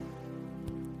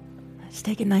Just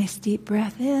take a nice deep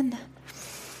breath in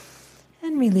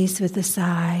and release with a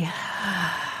sigh.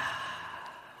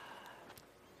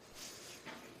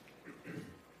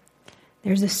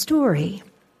 There's a story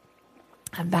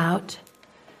about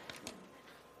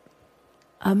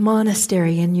a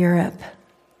monastery in Europe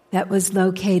that was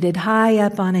located high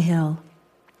up on a hill.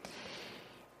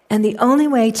 And the only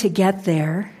way to get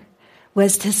there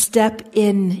was to step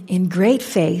in great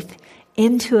faith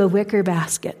into a wicker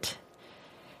basket.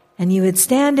 And you would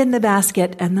stand in the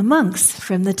basket, and the monks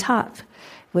from the top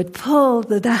would pull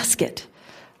the basket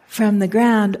from the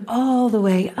ground all the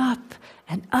way up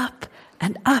and up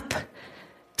and up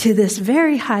to this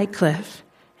very high cliff,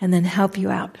 and then help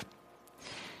you out.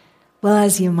 Well,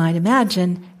 as you might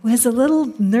imagine, it was a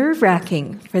little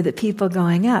nerve-wracking for the people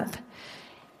going up.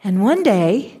 And one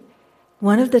day,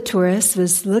 one of the tourists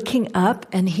was looking up,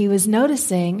 and he was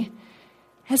noticing,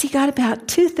 as he got about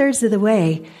 2/3 of the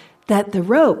way, that the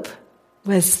rope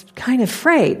was kind of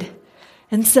frayed.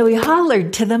 And so he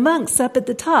hollered to the monks up at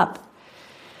the top,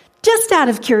 "Just out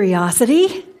of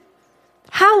curiosity,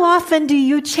 how often do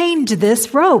you change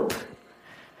this rope?"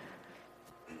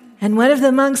 And one of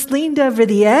the monks leaned over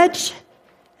the edge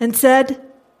and said,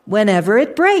 "Whenever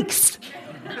it breaks."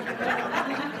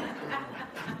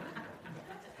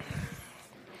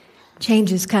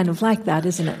 Change is kind of like that,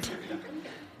 isn't it?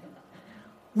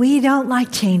 We don't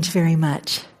like change very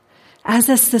much. As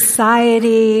a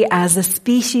society, as a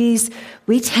species,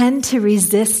 we tend to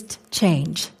resist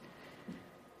change.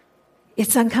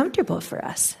 It's uncomfortable for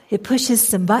us. It pushes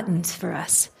some buttons for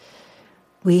us.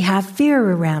 We have fear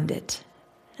around it.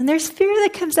 And there's fear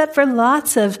that comes up for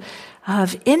lots of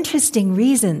interesting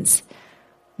reasons.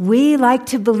 We like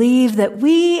to believe that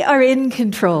we are in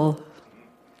control.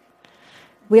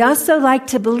 We also like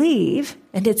to believe,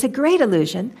 and it's a great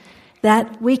illusion,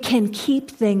 that we can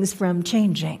keep things from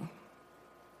changing.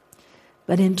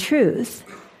 But in truth,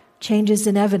 change is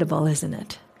inevitable, isn't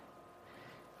it?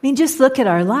 I mean, just look at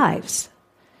our lives.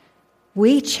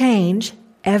 We change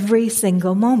every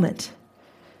single moment.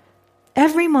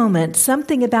 Every moment,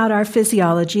 something about our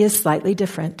physiology is slightly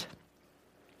different.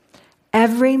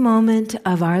 Every moment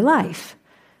of our life,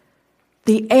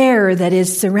 the air that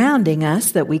is surrounding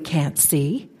us that we can't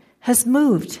see has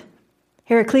moved.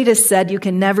 Heraclitus said you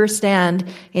can never stand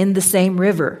in the same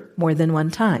river more than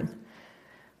one time.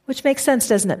 Which makes sense,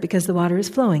 doesn't it? Because the water is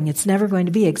flowing. It's never going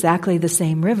to be exactly the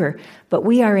same river. But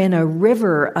we are in a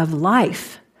river of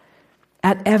life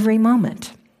at every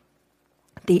moment.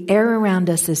 The air around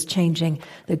us is changing.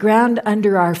 The ground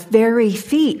under our very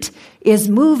feet is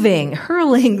moving,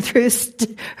 hurling through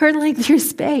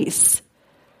space.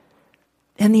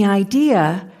 And the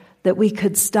idea that we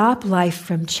could stop life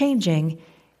from changing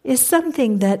is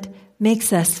something that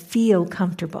makes us feel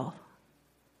comfortable.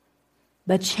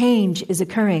 But change is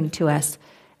occurring to us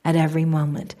at every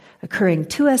moment. Occurring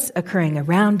to us, occurring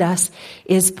around us,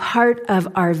 is part of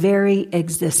our very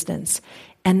existence.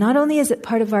 And not only is it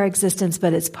part of our existence,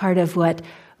 but it's part of what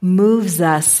moves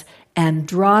us and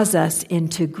draws us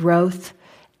into growth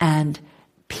and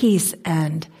peace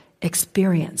and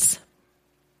experience.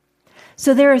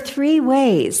 So there are 3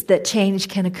 ways that change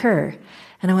can occur.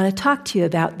 And I want to talk to you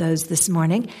about those this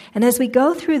morning. And as we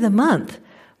go through the month,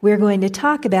 we're going to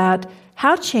talk about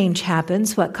how change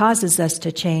happens, what causes us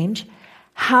to change,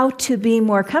 how to be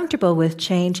more comfortable with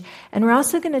change, and we're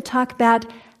also going to talk about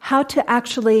how to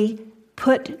actually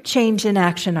put change in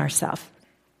action ourselves,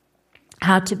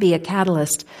 how to be a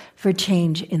catalyst for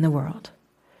change in the world.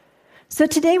 So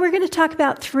today we're going to talk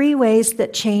about 3 ways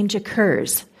that change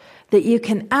occurs that you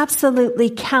can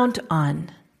absolutely count on.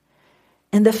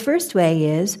 And the first way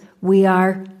is we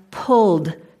are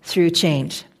pulled through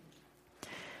change.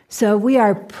 So we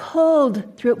are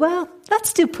pulled through, well,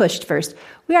 let's do pushed first.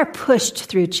 We are pushed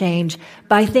through change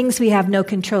by things we have no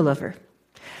control over.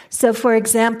 So for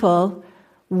example,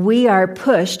 we are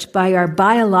pushed by our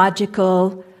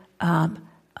biological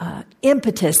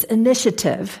impetus,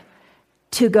 initiative,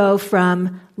 to go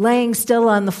from laying still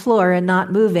on the floor and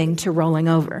not moving to rolling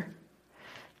over,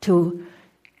 to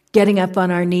getting up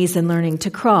on our knees and learning to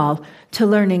crawl, to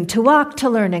learning to walk, to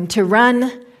learning to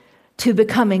run, to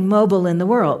becoming mobile in the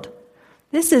world.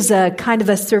 This is a kind of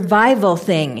a survival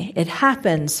thing. It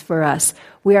happens for us.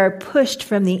 We are pushed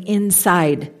from the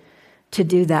inside to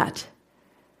do that.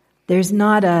 There's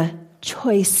not a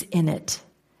choice in it.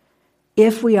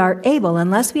 If we are able,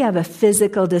 unless we have a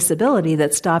physical disability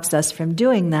that stops us from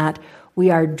doing that, we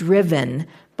are driven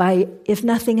by, if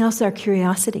nothing else, our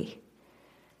curiosity.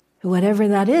 Whatever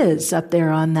that is up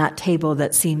there on that table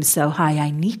that seems so high,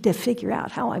 I need to figure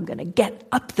out how I'm going to get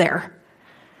up there.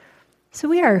 So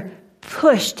we are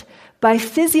pushed by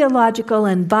physiological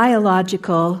and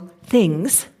biological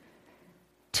things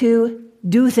to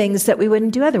do things that we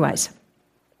wouldn't do otherwise.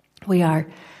 We are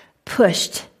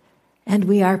pushed and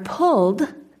we are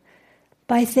pulled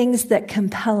by things that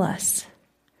compel us.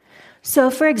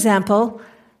 So, for example,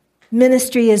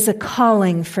 ministry is a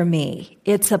calling for me.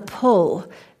 It's a pull.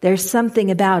 There's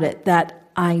something about it that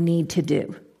I need to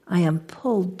do. I am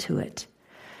pulled to it.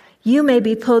 You may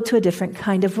be pulled to a different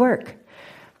kind of work.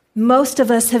 Most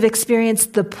of us have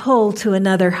experienced the pull to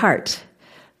another heart,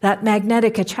 that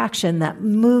magnetic attraction that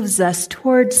moves us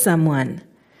towards someone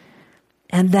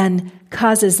and then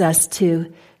causes us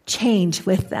to change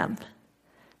with them,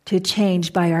 to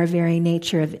change by our very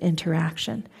nature of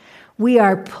interaction. We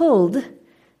are pulled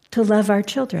to love our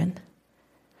children.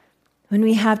 When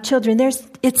we have children,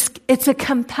 it's a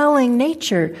compelling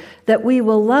nature that we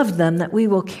will love them, that we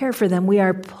will care for them. We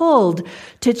are pulled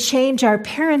to change our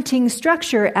parenting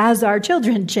structure as our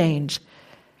children change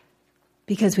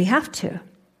because we have to.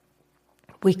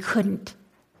 We couldn't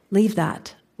leave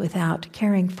that without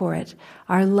caring for it.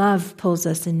 Our love pulls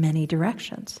us in many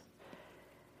directions.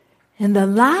 And the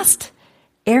last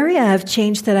area of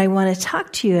change that I want to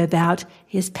talk to you about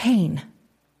is pain.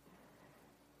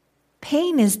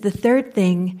 Pain is the third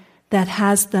thing that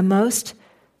has the most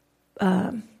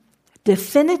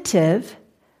definitive,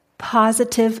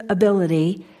 positive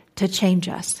ability to change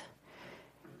us.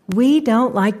 We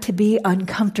don't like to be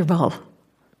uncomfortable.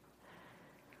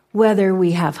 Whether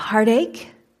we have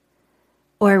heartache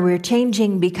or we're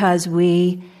changing because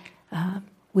we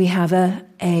have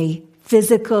a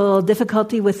physical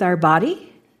difficulty with our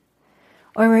body,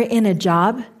 or we're in a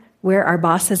job where our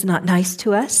boss is not nice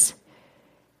to us,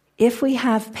 if we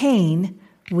have pain,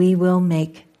 we will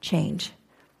make change.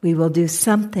 We will do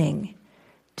something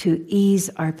to ease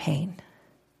our pain.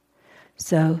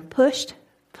 So, pushed,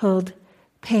 pulled,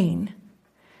 pain.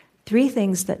 3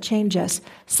 things that change us.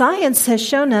 Science has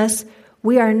shown us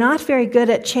we are not very good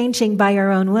at changing by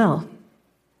our own will.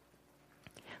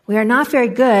 We are not very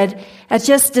good at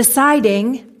just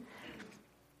deciding,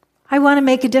 I want to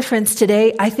make a difference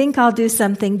today. I think I'll do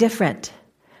something different.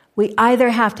 We either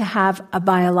have to have a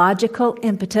biological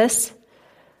impetus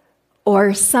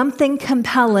or something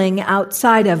compelling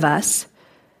outside of us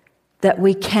that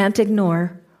we can't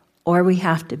ignore, or we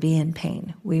have to be in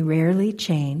pain. We rarely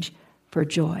change for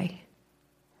joy.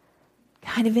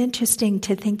 Kind of interesting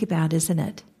to think about, isn't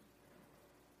it?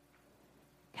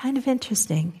 Kind of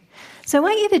interesting. So I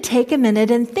want you to take a minute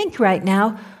and think right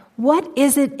now, what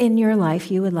is it in your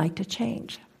life you would like to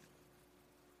change?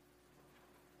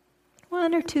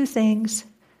 1 or 2 things.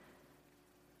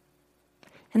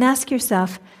 And ask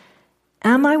yourself,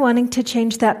 am I wanting to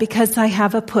change that because I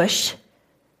have a push?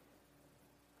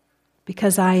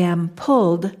 Because I am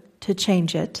pulled to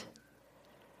change it?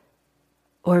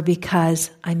 Or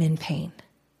because I'm in pain?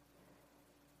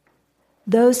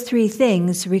 Those 3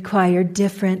 things require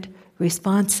different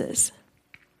responses.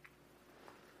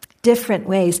 Different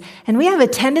ways. And we have a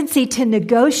tendency to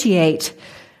negotiate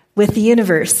with the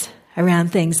universe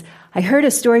around things. I heard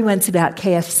a story once about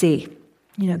KFC,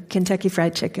 Kentucky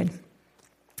Fried Chicken.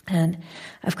 And,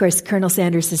 of course, Colonel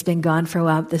Sanders has been gone for a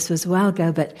while. This was a while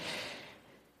ago, but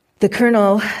the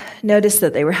colonel noticed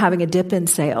that they were having a dip in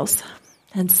sales.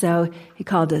 And so he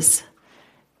called his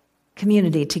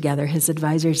community together, his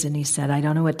advisors, and he said, I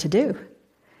don't know what to do.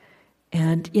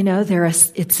 And,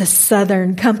 it's a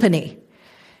Southern company.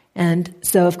 And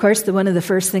so, of course, one of the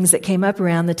first things that came up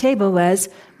around the table was,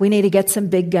 we need to get some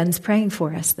big guns praying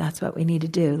for us. That's what we need to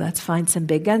do. Let's find some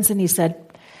big guns. And he said,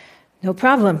 no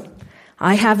problem.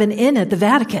 I have an inn at the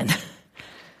Vatican.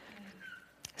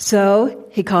 So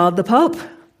he called the Pope.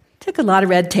 Took a lot of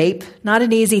red tape. Not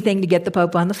an easy thing to get the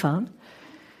Pope on the phone.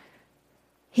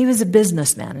 He was a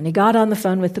businessman, and he got on the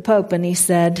phone with the Pope, and he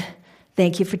said,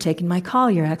 thank you for taking my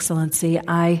call, Your Excellency.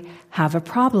 I have a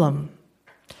problem.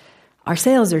 Our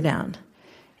sales are down,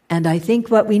 and I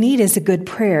think what we need is a good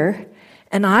prayer,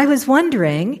 and I was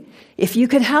wondering if you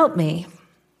could help me.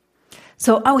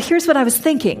 So, here's what I was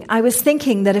thinking. I was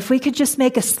thinking that if we could just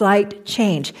make a slight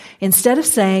change, instead of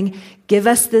saying, give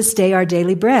us this day our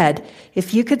daily bread,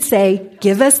 if you could say,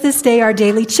 give us this day our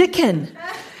daily chicken,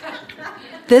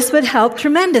 this would help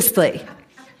tremendously.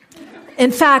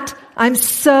 In fact, I'm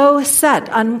so set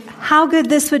on how good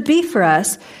this would be for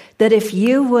us that if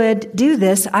you would do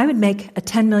this, I would make a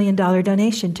 $10 million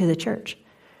donation to the church.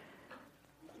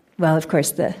 Well, of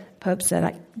course, the Pope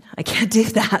said, I can't do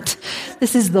that.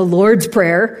 This is the Lord's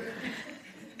Prayer.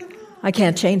 I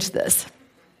can't change this.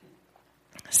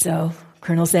 So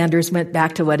Colonel Sanders went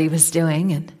back to what he was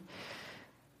doing and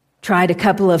tried a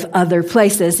couple of other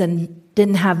places and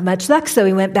didn't have much luck. So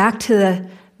he went back to the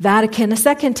Vatican a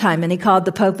second time, and he called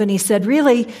the Pope and he said,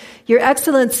 really, Your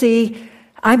Excellency,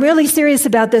 I'm really serious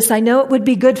about this. I know it would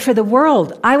be good for the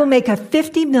world. I will make a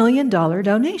 $50 million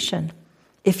donation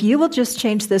if you will just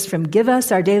change this from give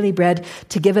us our daily bread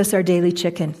to give us our daily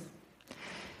chicken.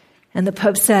 And the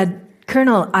Pope said,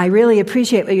 Colonel, I really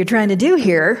appreciate what you're trying to do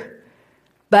here,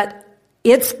 but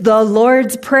it's the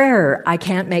Lord's Prayer. I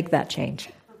can't make that change.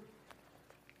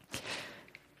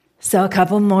 So a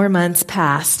couple more months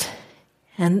passed.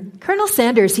 And Colonel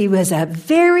Sanders, he was a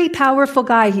very powerful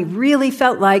guy. He really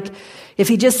felt like if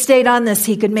he just stayed on this,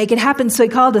 he could make it happen. So he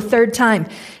called a third time.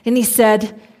 And he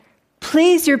said,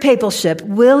 please, your papalship,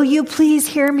 will you please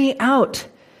hear me out?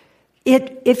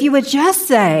 If you would just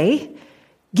say,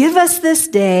 give us this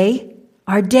day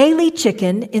our daily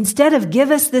chicken, instead of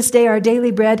give us this day our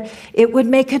daily bread, it would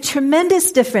make a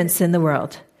tremendous difference in the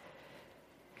world.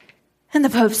 And the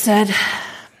Pope said,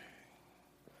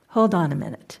 hold on a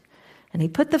minute. And he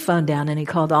put the phone down and he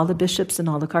called all the bishops and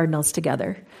all the cardinals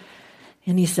together.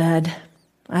 And he said,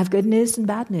 I have good news and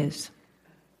bad news.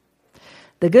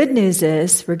 The good news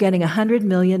is we're getting $100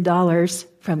 million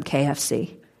from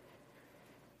KFC.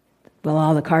 Well,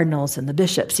 all the cardinals and the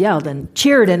bishops yelled and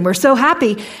cheered and were so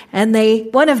happy. And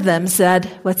one of them said,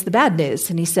 what's the bad news?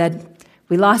 And he said,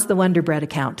 we lost the Wonder Bread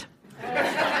account.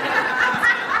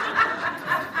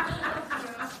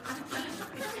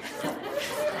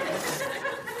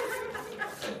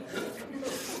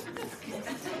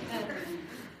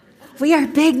 We are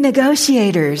big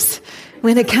negotiators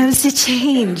when it comes to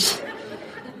change.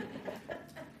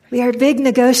 We are big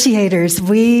negotiators.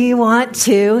 We want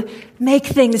to make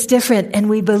things different, and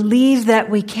we believe that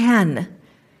we can.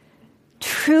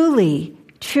 Truly,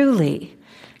 truly,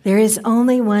 there is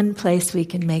only one place we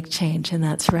can make change, and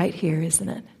that's right here, isn't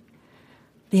it?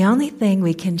 The only thing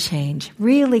we can change,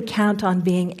 really count on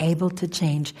being able to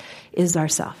change, is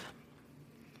ourselves.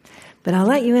 But I'll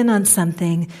let you in on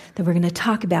something that we're going to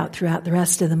talk about throughout the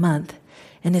rest of the month,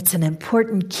 and it's an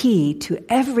important key to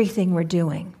everything we're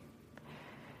doing.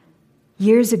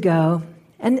 Years ago,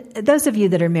 and those of you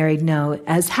that are married know,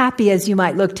 as happy as you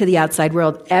might look to the outside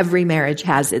world, every marriage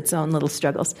has its own little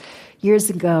struggles. Years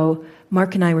ago,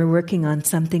 Mark and I were working on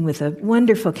something with a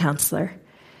wonderful counselor,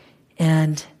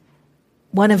 and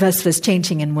one of us was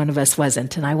changing and one of us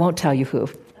wasn't, and I won't tell you who.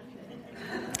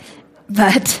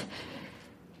 But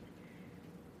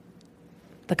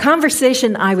the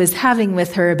conversation I was having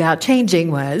with her about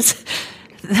changing was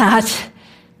that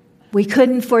we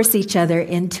couldn't force each other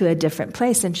into a different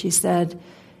place. And she said,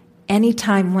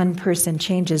 anytime one person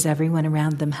changes, everyone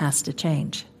around them has to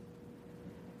change.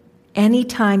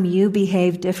 Anytime you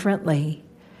behave differently,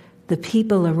 the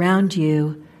people around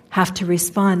you have to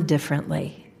respond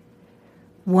differently.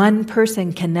 One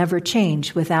person can never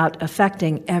change without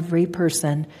affecting every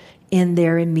person in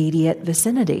their immediate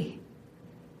vicinity.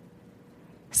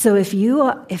 So if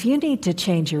you need to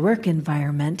change your work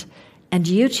environment, and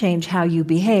you change how you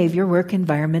behave, your work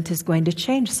environment is going to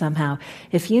change somehow.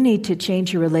 If you need to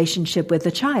change your relationship with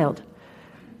a child,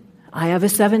 I have a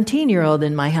 17-year-old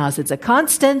in my house. It's a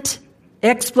constant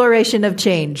exploration of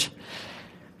change.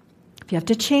 If you have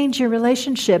to change your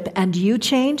relationship and you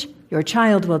change, your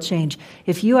child will change.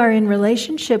 If you are in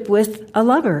relationship with a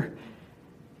lover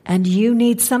and you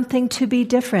need something to be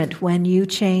different, when you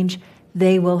change,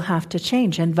 they will have to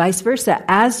change. And vice versa,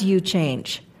 as you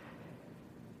change,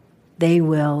 they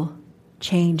will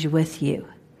change with you.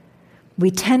 We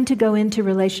tend to go into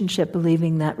relationship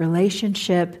believing that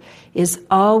relationship is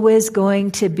always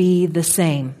going to be the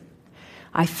same.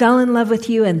 I fell in love with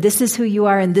you, and this is who you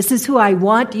are, and this is who I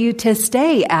want you to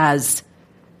stay as.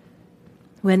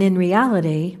 When in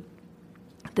reality,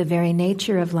 the very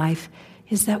nature of life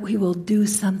is that we will do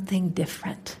something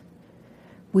different.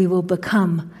 We will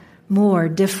become more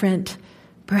different,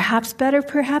 perhaps better,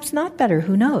 perhaps not better,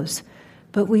 who knows?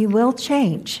 But we will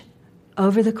change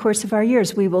over the course of our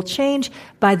years. We will change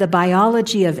by the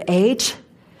biology of age.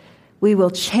 We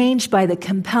will change by the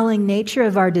compelling nature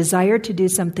of our desire to do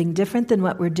something different than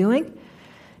what we're doing.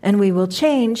 And we will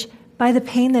change by the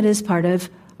pain that is part of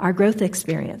our growth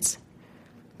experience.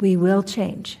 We will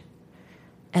change.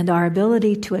 And our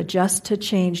ability to adjust to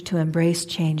change, to embrace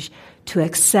change, to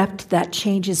accept that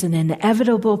change is an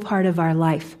inevitable part of our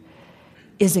life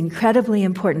is incredibly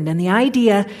important. And the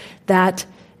idea that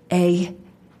a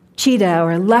cheetah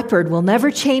or a leopard will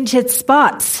never change its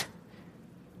spots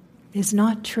is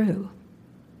not true.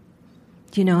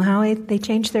 Do you know how they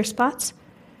change their spots?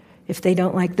 If they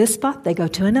don't like this spot, they go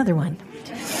to another one.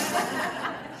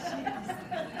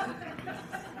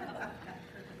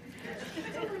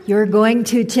 You're going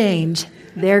to change.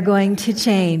 They're going to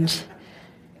change.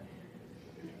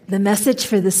 The message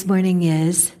for this morning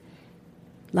is,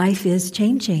 life is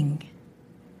changing.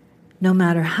 No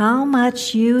matter how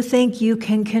much you think you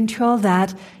can control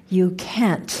that, you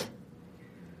can't.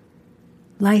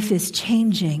 Life is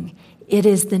changing. It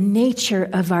is the nature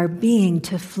of our being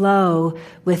to flow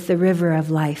with the river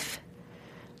of life,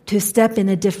 to step in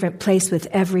a different place with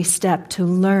every step, to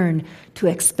learn, to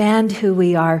expand who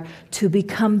we are, to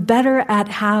become better at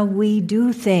how we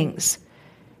do things.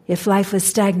 If life was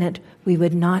stagnant, we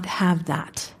would not have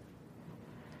that.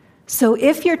 So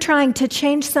if you're trying to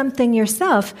change something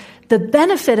yourself, the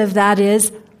benefit of that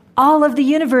is all of the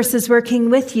universe is working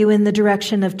with you in the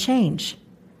direction of change.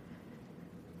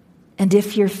 And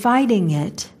if you're fighting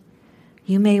it,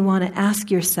 you may want to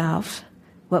ask yourself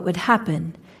what would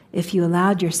happen if you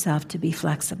allowed yourself to be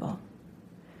flexible.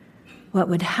 What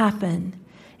would happen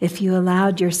if you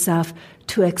allowed yourself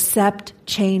to accept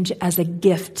change as a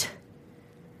gift?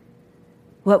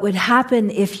 What would happen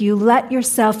if you let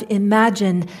yourself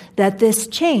imagine that this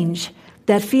change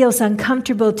that feels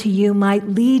uncomfortable to you might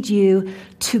lead you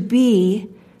to be,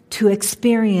 to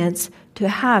experience, to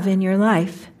have in your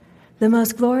life the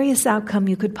most glorious outcome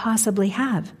you could possibly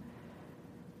have?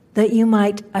 That you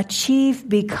might achieve,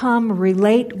 become,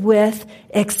 relate with,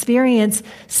 experience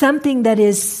something that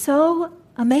is so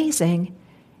amazing,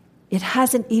 it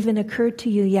hasn't even occurred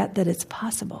to you yet that it's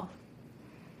possible.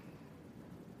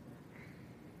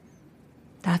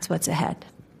 That's what's ahead.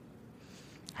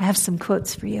 I have some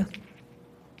quotes for you.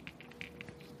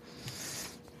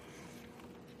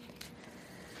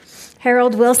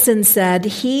 Harold Wilson said,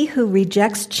 "He who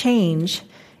rejects change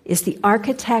is the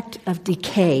architect of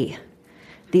decay.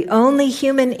 The only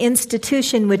human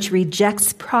institution which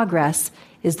rejects progress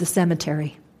is the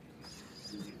cemetery."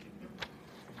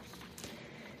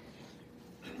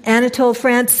 Anatole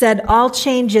France said, "All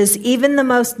changes, even the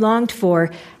most longed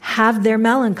for, have their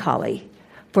melancholy.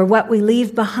 For what we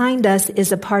leave behind us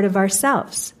is a part of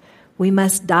ourselves. We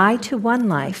must die to one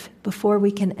life before we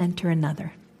can enter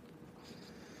another."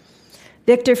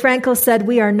 Viktor Frankl said,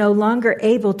 "We are no longer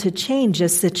able to change a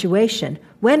situation.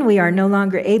 When we are no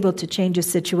longer able to change a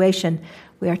situation,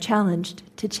 we are challenged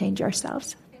to change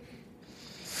ourselves."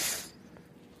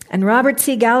 And Robert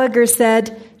C. Gallagher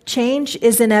said, "Change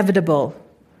is inevitable,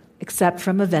 except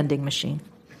from a vending machine."